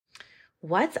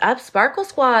What's up, Sparkle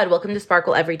Squad? Welcome to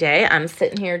Sparkle Every Day. I'm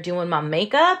sitting here doing my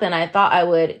makeup and I thought I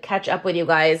would catch up with you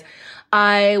guys.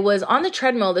 I was on the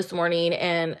treadmill this morning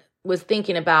and was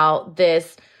thinking about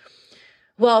this.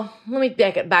 Well, let me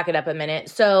back it up a minute.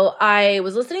 So I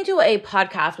was listening to a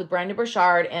podcast with Brendon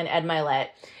Burchard and Ed Mylett,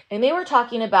 and they were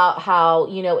talking about how,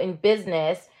 in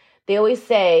business, they always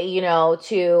say,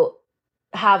 to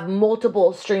have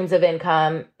multiple streams of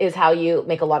income is how you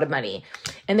make a lot of money.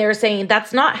 And they were saying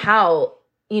that's not how,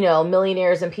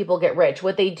 millionaires and people get rich.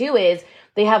 What they do is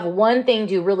they have one thing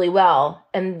do really well,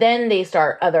 and then they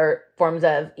start other forms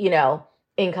of,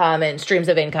 income and streams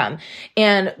of income.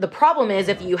 And the problem is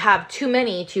if you have too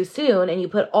many too soon and you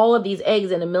put all of these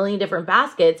eggs in a million different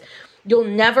baskets, you'll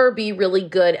never be really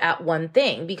good at one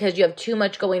thing because you have too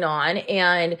much going on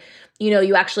and,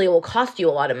 you actually will cost you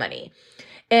a lot of money.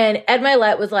 And Ed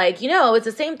Mylett was like, it's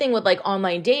the same thing with like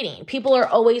online dating. People are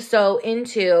always so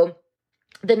into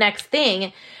the next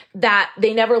thing that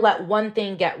they never let one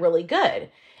thing get really good.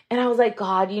 And I was like,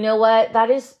 God, you know what? That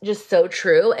is just so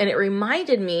true. And it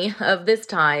reminded me of this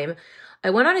time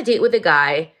I went on a date with a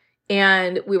guy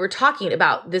and we were talking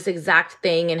about this exact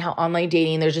thing and how online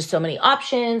dating, there's just so many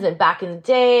options. And back in the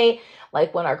day,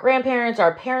 like when our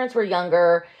parents were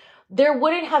younger, there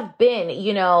wouldn't have been,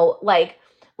 like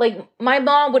my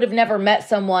mom would have never met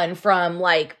someone from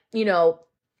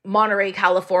Monterey,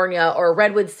 California or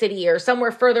Redwood City or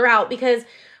somewhere further out because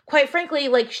quite frankly,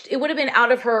 it would have been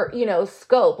out of her,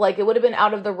 scope. Like it would have been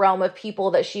out of the realm of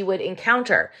people that she would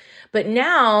encounter. But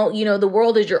now, the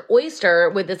world is your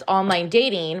oyster with this online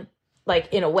dating,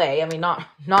 like in a way, I mean, not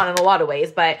in a lot of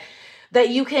ways, but that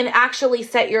you can actually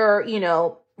set your,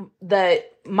 the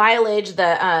mileage,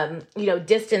 the,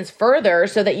 distance further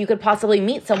so that you could possibly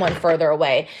meet someone further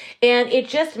away. And it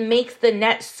just makes the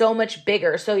net so much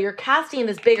bigger. So you're casting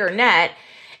this bigger net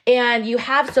and you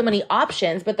have so many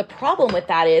options. But the problem with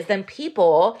that is then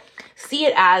people see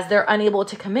it as they're unable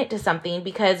to commit to something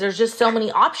because there's just so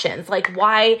many options. Like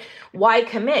why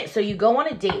commit? So you go on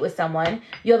a date with someone,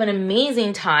 you have an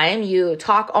amazing time, you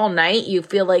talk all night, you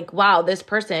feel like, wow, this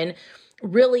person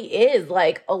really is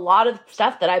like a lot of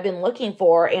stuff that I've been looking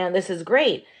for and this is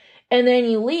great. And then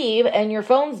you leave and your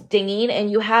phone's dinging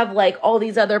and you have like all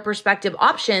these other prospective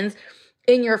options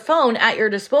in your phone at your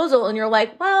disposal and you're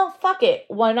like, well, fuck it.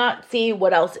 Why not see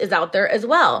what else is out there as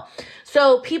well?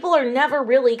 So people are never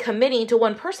really committing to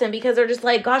one person because they're just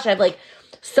like, gosh, I have like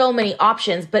so many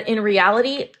options. But in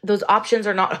reality, those options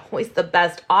are not always the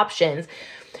best options.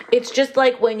 It's just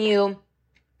like when you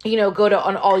go to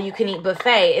an all-you-can-eat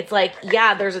buffet, it's like,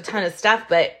 yeah, there's a ton of stuff,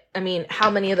 but I mean, how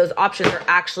many of those options are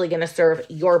actually going to serve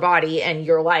your body and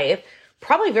your life?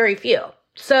 Probably very few.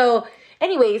 So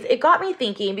anyways, it got me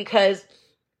thinking because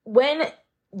when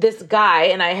this guy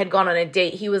and I had gone on a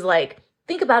date, he was like,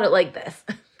 think about it like this.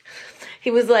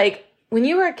 He was like, when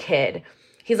you were a kid,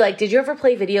 he's like, did you ever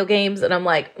play video games? And I'm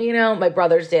like, my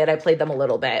brothers did. I played them a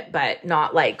little bit, but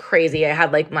not like crazy. I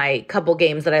had like my couple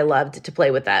games that I loved to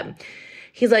play with them.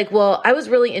 He's like, well, I was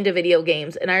really into video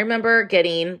games. And I remember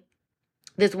getting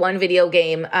this one video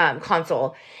game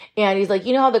console. And he's like,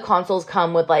 how the consoles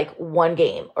come with like one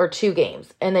game or two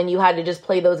games. And then you had to just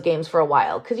play those games for a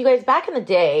while. Because you guys, back in the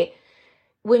day,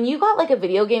 when you got like a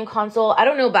video game console, I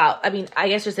don't know I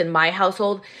guess just in my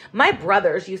household, my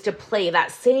brothers used to play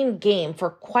that same game for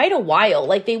quite a while.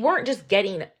 Like they weren't just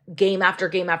getting game after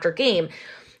game after game.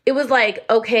 It was like,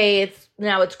 okay,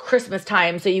 now it's Christmas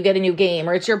time, so you get a new game,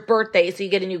 or it's your birthday, so you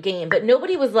get a new game. But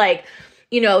nobody was like,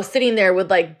 sitting there with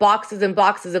like boxes and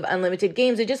boxes of unlimited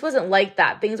games. It just wasn't like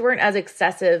that. Things weren't as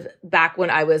excessive back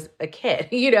when I was a kid,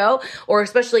 or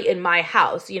especially in my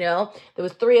house, there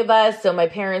was three of us. So my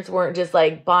parents weren't just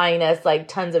like buying us like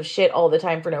tons of shit all the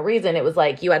time for no reason. It was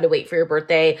like you had to wait for your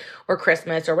birthday or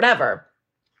Christmas or whatever.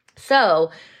 So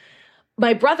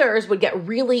my brothers would get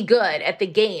really good at the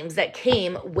games that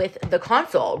came with the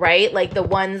console, right? Like the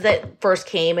ones that first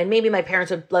came, and maybe my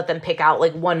parents would let them pick out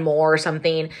like one more or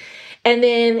something. And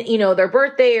then, their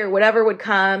birthday or whatever would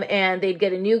come and they'd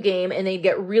get a new game and they'd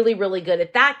get really, really good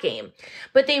at that game.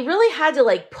 But they really had to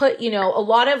like put, a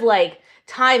lot of like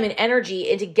time and energy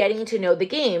into getting to know the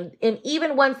game. And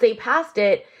even once they passed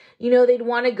it, they'd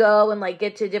want to go and like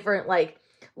get to different like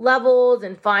levels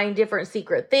and find different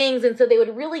secret things. And so they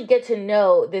would really get to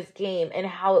know this game and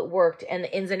how it worked and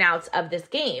the ins and outs of this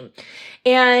game.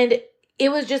 And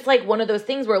it was just like one of those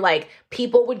things where like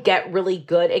people would get really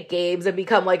good at games and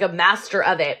become like a master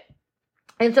of it.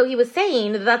 And so he was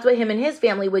saying that that's what him and his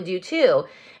family would do too.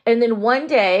 And then one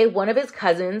day, one of his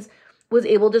cousins was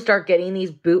able to start getting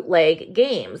these bootleg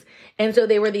games. And so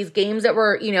they were these games that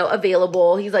were,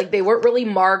 available. He's like, they weren't really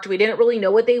marked. We didn't really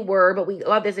know what they were, but we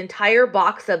got this entire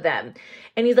box of them.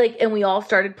 And he's like, and we all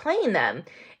started playing them.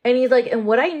 And he's like, and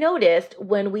what I noticed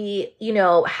when we,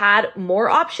 had more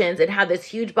options and had this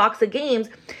huge box of games,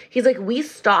 he's like, we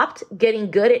stopped getting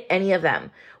good at any of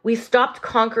them. We stopped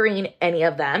conquering any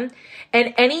of them.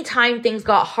 And anytime things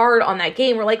got hard on that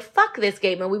game, we're like, fuck this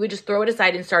game. And we would just throw it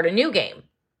aside and start a new game.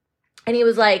 And he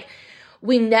was like,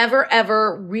 we never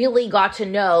ever really got to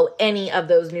know any of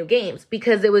those new games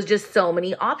because there was just so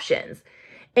many options.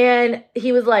 And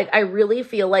he was like, I really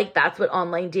feel like that's what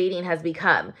online dating has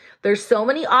become. There's so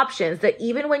many options that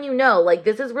even when like,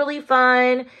 this is really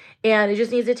fun and it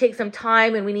just needs to take some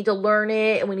time and we need to learn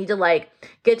it and we need to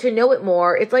get to know it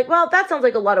more. It's like, well, that sounds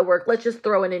like a lot of work. Let's just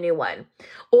throw in a new one.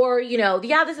 Or,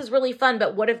 yeah, this is really fun,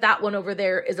 but what if that one over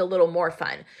there is a little more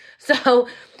fun? So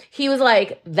he was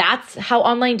like, that's how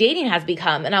online dating has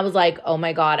become. And I was like, oh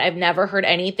my God, I've never heard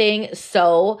anything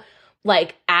so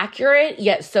accurate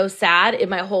yet so sad in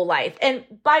my whole life. And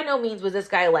by no means was this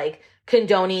guy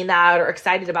condoning that or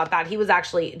excited about that. He was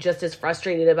actually just as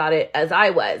frustrated about it as I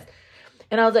was.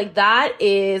 And I was like, that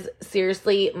is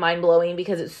seriously mind blowing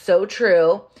because it's so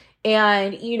true.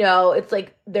 And, it's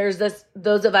like, there's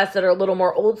those of us that are a little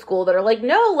more old school that are like,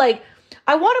 no,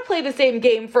 I want to play the same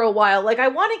game for a while. I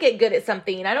want to get good at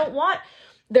something. I don't want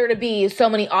there to be so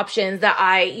many options that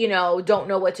I, don't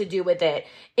know what to do with it.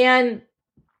 And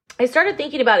I started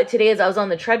thinking about it today as I was on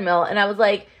the treadmill and I was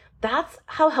like, that's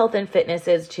how health and fitness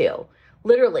is too,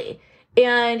 literally.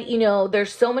 And,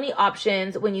 there's so many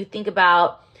options when you think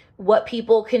about what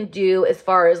people can do as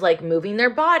far as moving their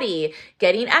body,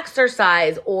 getting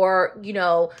exercise or,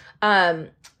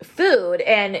 food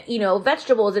and,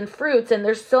 vegetables and fruits. And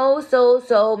there's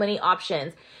so many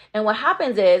options. And what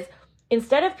happens is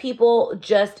instead of people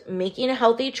just making a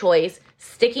healthy choice,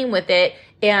 sticking with it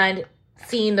and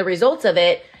seeing the results of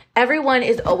it, everyone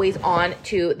is always on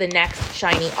to the next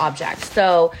shiny object.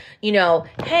 So,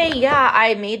 hey, yeah,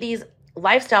 I made these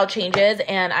lifestyle changes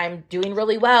and I'm doing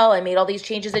really well. I made all these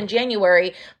changes in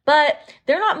January, but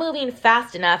they're not moving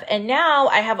fast enough. And now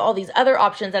I have all these other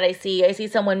options that I see. I see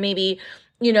someone maybe,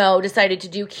 decided to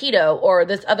do keto or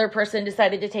this other person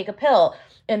decided to take a pill.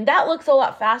 And that looks a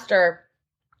lot faster.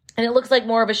 And it looks like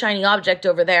more of a shiny object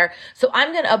over there. So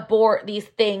I'm going to abort these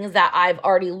things that I've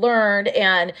already learned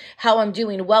and how I'm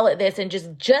doing well at this and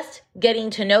just getting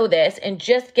to know this and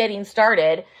just getting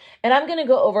started. And I'm going to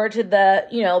go over to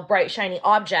the, bright, shiny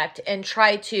object and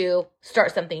try to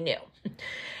start something new.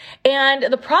 And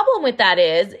the problem with that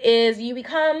is you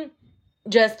become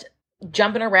just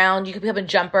jumping around. You can become a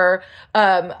jumper.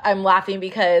 I'm laughing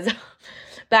because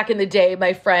back in the day,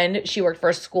 my friend, she worked for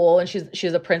a school and she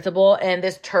was a principal. And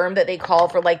this term that they call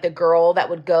for the girl that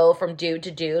would go from dude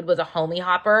to dude was a homie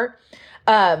hopper.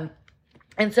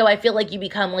 And so I feel like you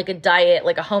become a diet,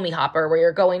 a homie hopper where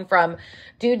you're going from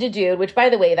dude to dude, which by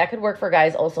the way, that could work for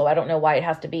guys also. I don't know why it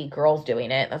has to be girls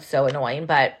doing it. That's so annoying,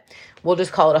 but we'll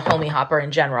just call it a homie hopper in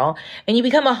general. And you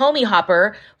become a homie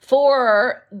hopper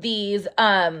for these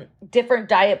different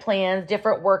diet plans,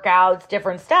 different workouts,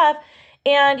 different stuff.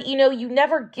 And, you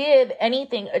never give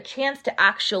anything a chance to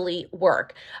actually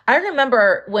work. I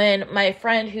remember when my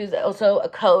friend, who's also a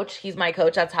coach, he's my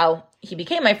coach, that's how he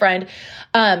became my friend,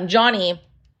 Johnny,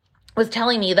 was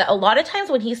telling me that a lot of times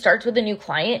when he starts with a new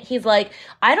client, he's like,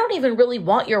 I don't even really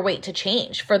want your weight to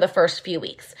change for the first few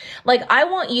weeks. I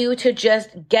want you to just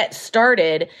get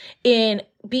started in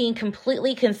being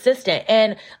completely consistent.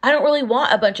 And I don't really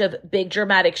want a bunch of big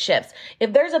dramatic shifts.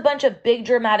 If there's a bunch of big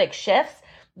dramatic shifts,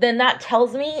 then that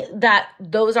tells me that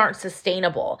those aren't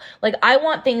sustainable. I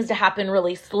want things to happen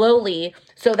really slowly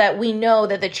so that we know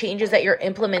that the changes that you're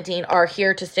implementing are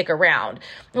here to stick around.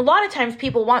 A lot of times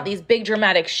people want these big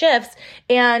dramatic shifts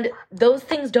and those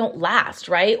things don't last,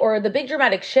 right? Or the big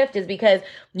dramatic shift is because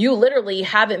you literally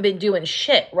haven't been doing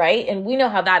shit, right? And we know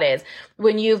how that is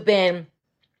when you've been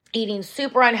eating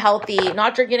super unhealthy,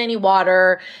 not drinking any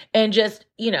water, and just,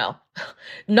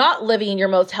 not living your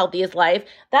most healthiest life.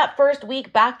 That first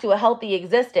week back to a healthy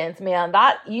existence, man,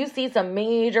 that you see some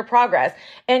major progress.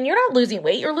 And you're not losing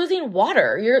weight, you're losing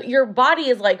water. Your body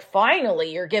is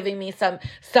finally, you're giving me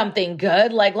something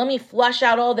good. Let me flush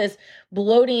out all this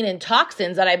bloating and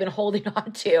toxins that I've been holding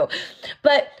on to.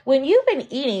 But when you've been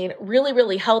eating really,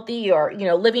 really healthy or,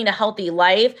 living a healthy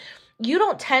life, you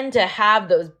don't tend to have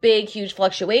those big, huge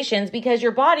fluctuations because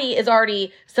your body is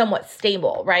already somewhat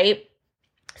stable, right?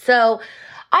 So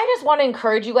I just want to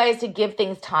encourage you guys to give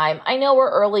things time. I know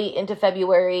we're early into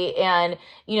February and,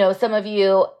 some of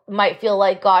you might feel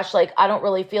like, gosh, like I don't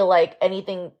really feel like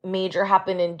anything major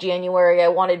happened in January. I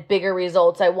wanted bigger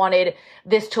results. I wanted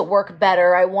this to work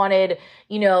better. I wanted,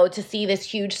 to see this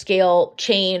huge scale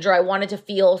change, or I wanted to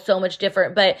feel so much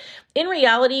different. But in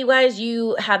reality, you guys,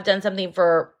 you have done something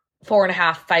for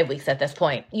 4.5, 5 weeks at this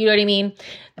point. You know what I mean?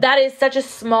 That is such a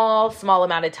small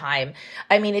amount of time.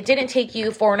 I mean, it didn't take you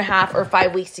 4.5 or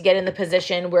 5 weeks to get in the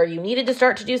position where you needed to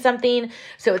start to do something.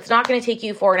 So it's not going to take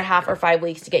you 4.5 or 5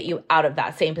 weeks to get you out of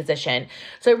that same position.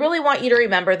 So I really want you to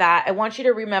remember that. I want you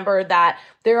to remember that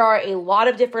there are a lot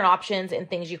of different options and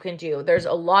things you can do. There's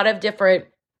a lot of different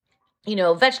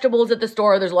vegetables at the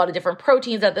store. There's a lot of different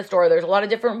proteins at the store. There's a lot of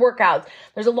different workouts.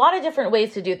 There's a lot of different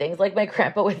ways to do things. Like my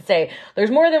grandpa would say, there's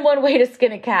more than one way to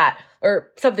skin a cat, or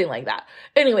something like that.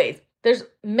 Anyways, there's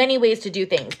many ways to do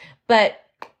things, but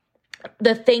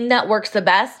the thing that works the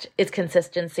best is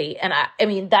consistency. And I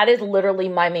mean, that is literally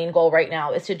my main goal right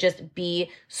now, is to just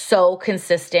be so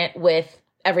consistent with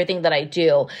everything that I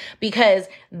do, because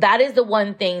that is the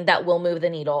one thing that will move the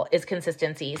needle, is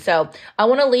consistency. So I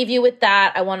want to leave you with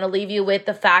that. I want to leave you with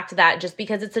the fact that just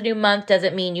because it's a new month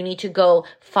doesn't mean you need to go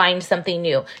find something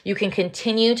new. You can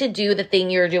continue to do the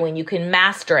thing you're doing. You can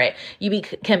master it. You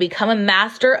can become a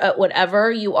master at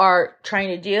whatever you are trying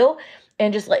to do,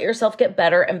 and just let yourself get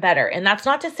better and better. And that's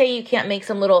not to say you can't make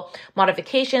some little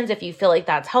modifications if you feel like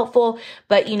that's helpful,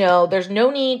 but there's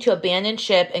no need to abandon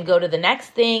ship and go to the next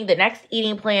thing, the next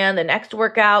eating plan, the next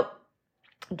workout.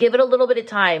 Give it a little bit of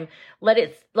time. Let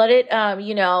it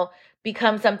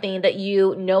become something that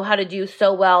you know how to do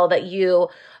so well that you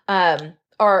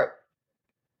are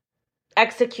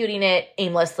executing it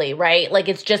aimlessly, right? Like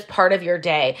it's just part of your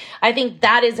day. I think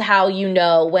that is how you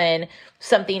know when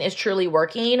something is truly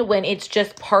working, when it's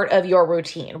just part of your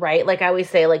routine, right? Like I always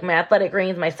say, like my athletic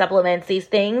greens, my supplements, these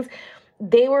things,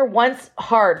 they were once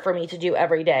hard for me to do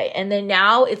every day. And then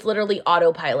now it's literally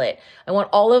autopilot. I want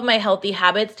all of my healthy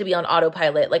habits to be on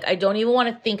autopilot. Like I don't even want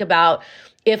to think about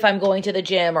if I'm going to the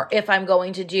gym or if I'm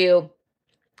going to do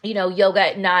yoga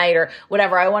at night or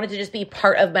whatever. I want it to just be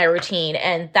part of my routine.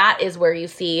 And that is where you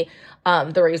see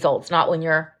the results, not when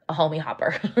you're a homie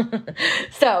hopper.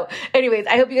 So anyways,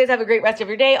 I hope you guys have a great rest of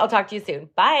your day. I'll talk to you soon.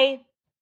 Bye.